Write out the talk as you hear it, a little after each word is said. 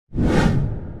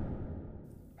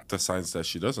the signs that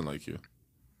she doesn't like you?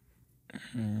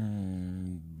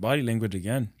 Body language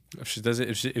again. If she doesn't,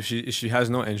 if she has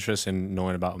no interest in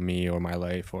knowing about me or my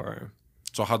life, or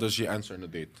So how does she answer in a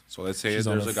date? So let's say She's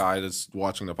on there's her a guy that's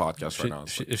watching the podcast right now.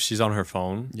 It's if she's on her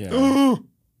phone, Yeah.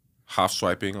 half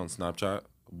swiping on Snapchat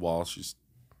while she's...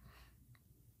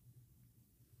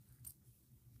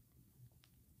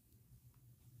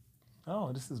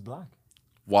 Oh, this is black.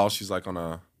 While she's like on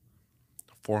a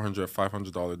 $400,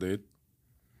 $500 date.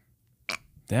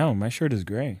 Damn, my shirt is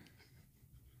gray.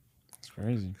 It's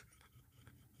crazy.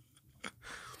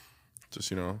 Just,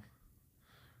 you know,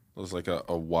 there's like a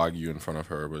Wagyu in front of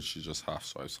her, but she just half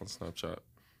swipes on Snapchat.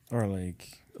 Or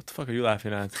like, what the fuck are you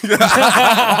laughing at?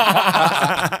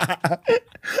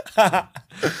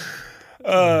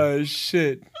 oh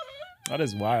shit, that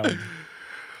is wild.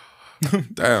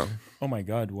 Damn. Oh my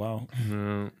god, wow.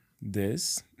 Mm,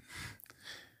 This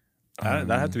that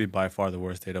had to be by far the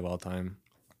worst date of all time.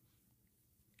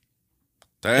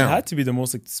 it Damn. had to be the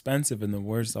most expensive and the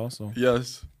worst also.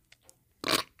 Yes.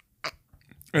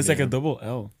 It's like a double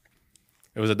L.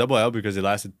 It was a double L because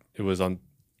it was on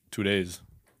 2 days.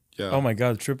 Yeah. Oh my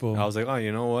god, triple. I was like, oh,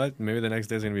 you know what? Maybe the next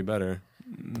day's gonna be better.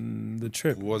 The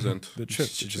trip. It wasn't. The trip.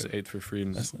 She The just trip. ate for free.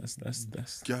 And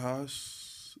That's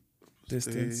Gas.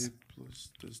 Distance. Date plus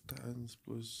distance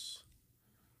plus...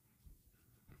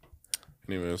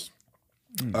 Anyways.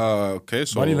 Okay,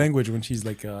 so... Body language when she's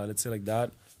like, let's say like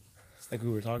that. Like we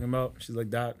were talking about. She's like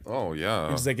that. Oh, yeah.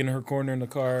 She's like in her corner in the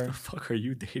car. the fuck are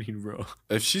you dating, bro?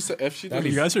 If she You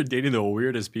did... guys are dating the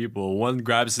weirdest people. One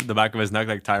grabs the back of his neck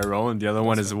like Tyrone. The other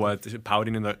one is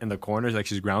pouting in the corners like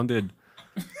she's grounded.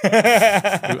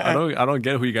 I don't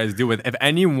get who you guys deal with. If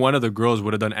any one of the girls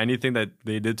would have done anything that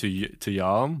they did to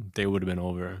y'all, they would have been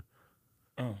over.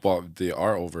 Well, they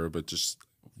are over, but just...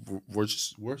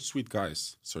 We're sweet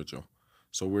guys, Sergio.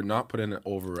 So we're not putting it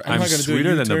over. I'm I'm not gonna do a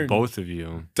sweeter than the U-turn. both of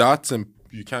you.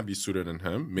 You can't be sweeter than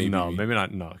him. Maybe No, me. maybe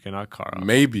not. No, okay, not Carl.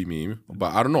 Maybe me,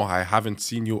 but I don't know. I haven't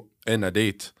seen you in a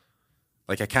date.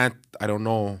 Like I don't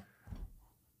know.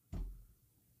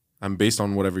 I'm based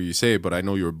on whatever you say, but I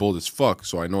know you're bold as fuck.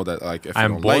 So I know that like if I'm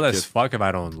you don't bold like as it, fuck if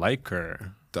I don't like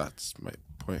her. that's my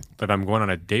point. But if I'm going on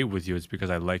a date with you, it's because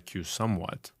I like you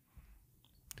somewhat.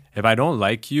 If I don't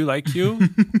like you,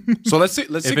 So let's say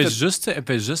if it's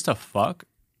just a fuck,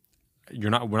 we're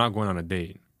not going on a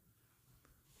date.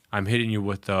 I'm hitting you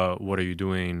with the what are you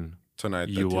doing? tonight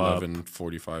you at up.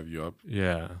 11:45. You up?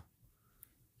 Yeah.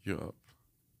 You up?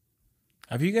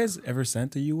 Have you guys ever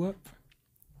sent a you up?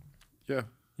 Yeah,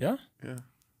 Yeah. yeah.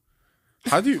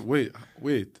 How do you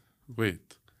wait?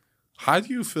 How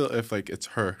do you feel if like it's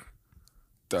her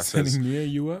that says Sending me a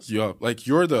you up? you up? Like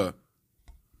you're the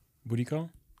Booty call?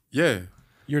 yeah.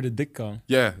 You're the dick call.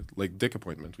 Yeah, like dick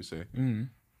appointment, we say. Mm.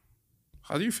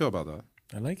 How do you feel about that?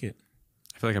 I like it.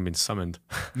 I feel like I'm being summoned.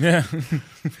 Yeah.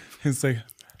 It's like,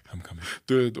 I'm coming.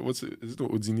 Dude, is it the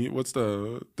Udini? What's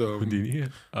the Houdini?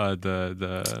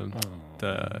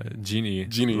 The genie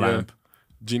lamp? lamp.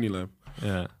 Genie lamp.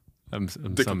 Yeah. I'm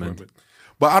Dick summoned. appointment.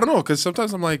 But I don't know, because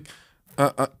sometimes I'm like,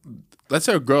 let's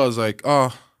say a girl is like,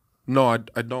 oh, no,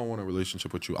 I don't want a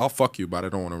relationship with you. I'll fuck you, but I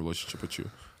don't want a relationship with you.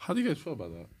 How do you guys feel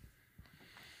about that?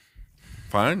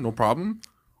 Fine, no problem?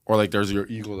 Or like there's your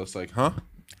ego that's like, huh?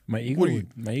 My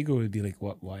ego would be like,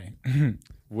 what? Why?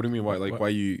 What do you mean why? Like What? why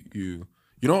you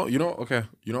okay.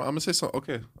 I'm gonna say so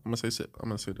okay. I'm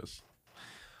gonna say this.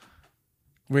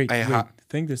 Wait, I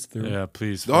think this through. Yeah,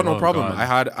 please. Oh, for no love of problem.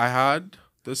 God. I had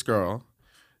this girl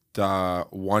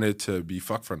that wanted to be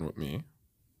fuck friend with me.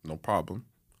 No problem.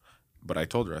 But I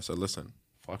told her, I said, listen,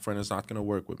 fuck friend is not gonna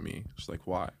work with me. She's like,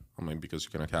 why? I'm like, because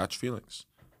you're gonna catch feelings.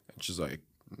 And she's like,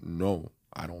 no,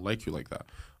 I don't like you like that.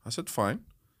 I said, fine.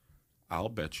 I'll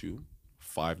bet you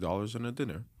 $5 on a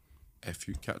dinner if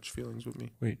you catch feelings with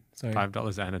me. Wait, sorry.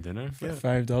 $5 and a dinner? Yeah.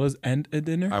 $5 and a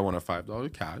dinner? I want a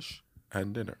 $5 cash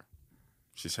and dinner.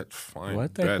 She said, fine,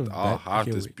 What type bet of I'll bet? have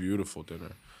Okay, this wait. beautiful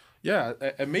dinner. Yeah,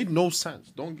 it made no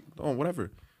sense. Don't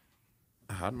whatever.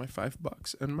 I had my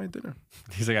 $5 and my dinner.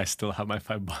 He's like, I still have my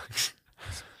 $5.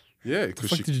 Yeah, What the because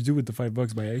fuck did you do with the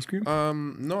 $5? Buy ice cream?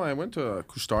 no, I went to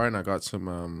Couche-Tard and I got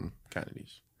some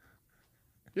candies.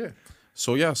 Yeah.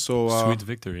 So yeah, Sweet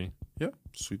victory. yeah,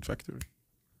 Sweet Factory.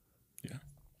 Yeah.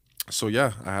 So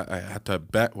yeah, I had to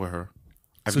bet with her.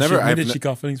 She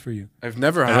got feelings for you. I've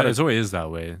never had It always that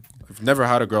way. I've never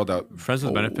had a girl that Friends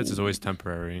with benefits is always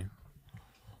temporary.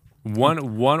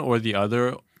 One or the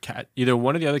other, either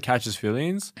one or the other catches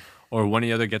feelings, or one or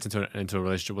the other gets into a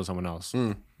relationship with someone else.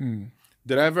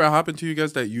 Did it ever happen to you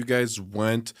guys that you guys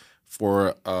went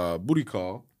for a booty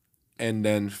call and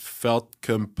then felt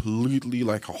completely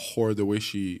like a whore the way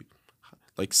she...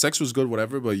 Like sex was good,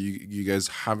 whatever, but you guys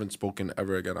haven't spoken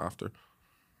ever again after.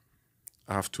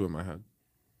 I have two in my head.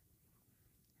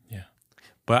 Yeah.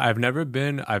 But I've never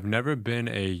been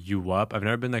a you up. I've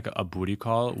never been like a booty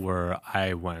call where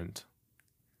I went.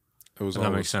 It was If that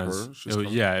always makes sense. her. She's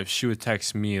coming. Yeah, if she would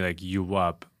text me like you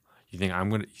up, you think I'm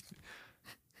gonna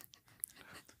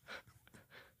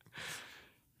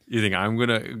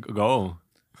go,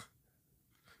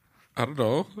 I don't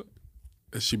know.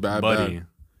 Is she bad? buddy? Bad?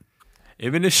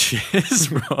 Even if she is,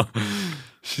 bro,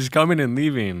 she's coming and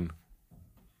leaving.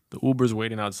 The Uber's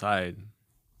waiting outside.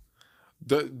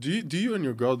 Do you and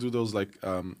your girl do those like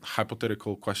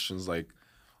hypothetical questions like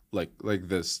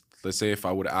this? Let's say if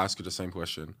I would ask you the same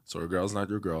question. So a girl's not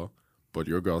your girl, but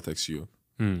your girl texts you.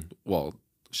 Well,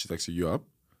 she texts you up.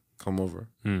 Come over.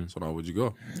 So now would you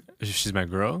go? She's my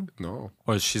girl, No.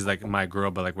 or she's like my girl,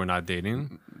 but like we're not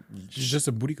dating. She's just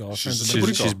a booty call. She's- Friends with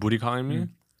booty call. She's booty calling me.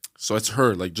 So it's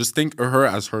her. Like just think of her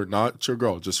as her, not your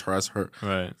girl. Just her as her.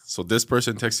 Right. So this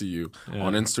person texted you Yeah.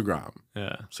 on Instagram.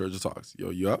 Yeah. Sergio talks. Yo,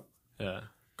 you up? Yeah.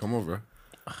 Come over.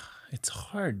 It's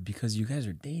hard because you guys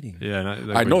are dating. Yeah.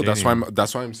 Like I we're know. That's dating.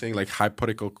 why I'm saying like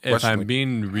hypothetical If question. I'm like,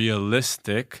 being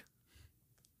realistic.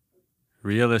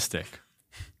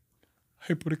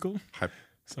 Hypothetical.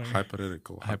 Sorry.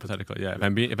 hypothetical. Hypothetical. Yeah.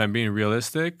 If I'm being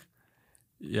realistic,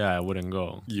 yeah, I wouldn't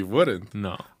go. You wouldn't.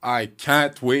 No. I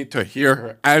can't wait to hear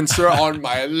her answer on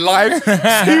my life.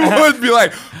 She would be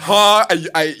like, huh?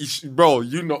 Bro,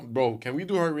 you know, bro, can we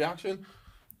do her reaction?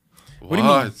 What do you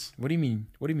mean? What do you mean?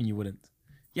 What do you mean you wouldn't?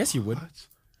 Yes, you would.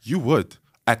 You would.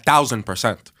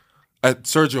 1,000%.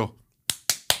 Sergio,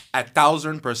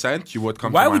 1,000% you would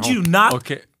come Why to my would home. you not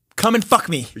Okay. come and fuck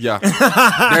me? Yeah.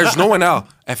 There's no one else.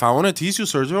 If I want to tease you,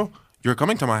 Sergio, you're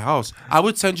coming to my house. I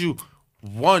would send you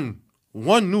one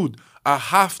nude, a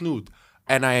half nude,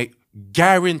 and I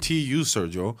guarantee you,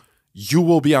 Sergio, you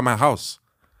will be at my house.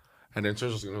 And then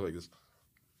Sergio's gonna go like this.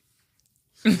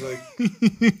 He's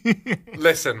like,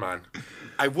 listen, man,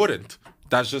 I wouldn't.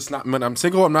 That's just not. When I'm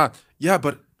single, I'm not. Yeah,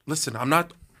 but listen, I'm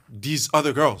not these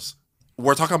other girls.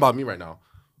 We're talking about me right now.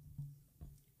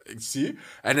 See?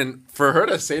 And then for her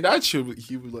to say that, he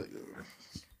would like.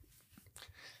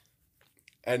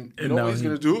 And you know No, what he's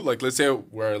gonna do? Like, let's say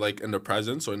we're like in the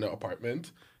presence or in the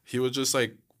apartment. He would just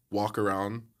like walk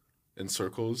around in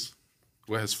circles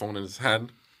with his phone in his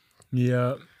hand,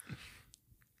 Yeah.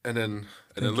 and then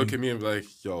look at me and be like,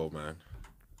 "Yo, man."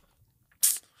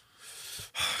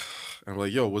 I'm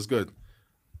like, "Yo, what's good?"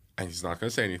 And he's not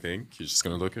gonna say anything. He's just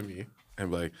gonna look at me and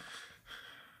be like,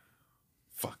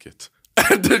 "Fuck it."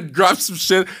 And then grab some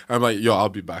shit. I'm like, yo, I'll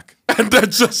be back. And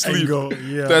then just And leave. go,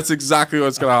 yeah. That's exactly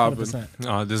what's gonna happen.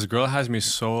 100%. This girl has me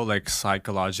so like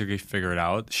psychologically figured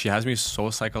out. She has me so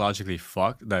psychologically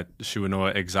fucked that she would know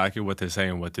exactly what to say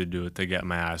and what to do to get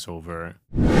my ass over.